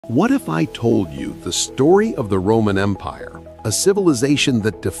What if I told you the story of the Roman Empire, a civilization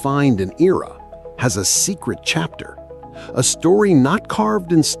that defined an era, has a secret chapter? A story not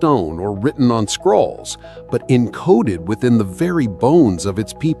carved in stone or written on scrolls, but encoded within the very bones of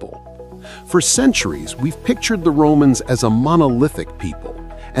its people. For centuries, we've pictured the Romans as a monolithic people,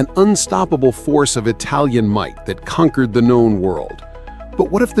 an unstoppable force of Italian might that conquered the known world.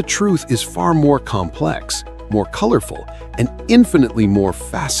 But what if the truth is far more complex, more colorful, and infinitely more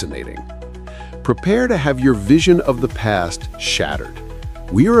fascinating? Prepare to have your vision of the past shattered.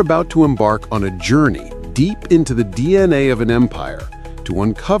 We are about to embark on a journey deep into the DNA of an empire to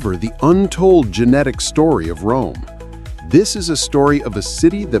uncover the untold genetic story of Rome. This is a story of a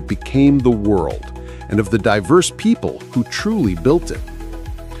city that became the world and of the diverse people who truly built it.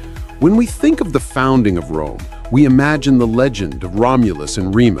 When we think of the founding of Rome, we imagine the legend of Romulus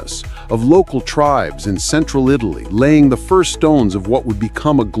and Remus, of local tribes in central Italy laying the first stones of what would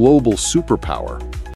become a global superpower.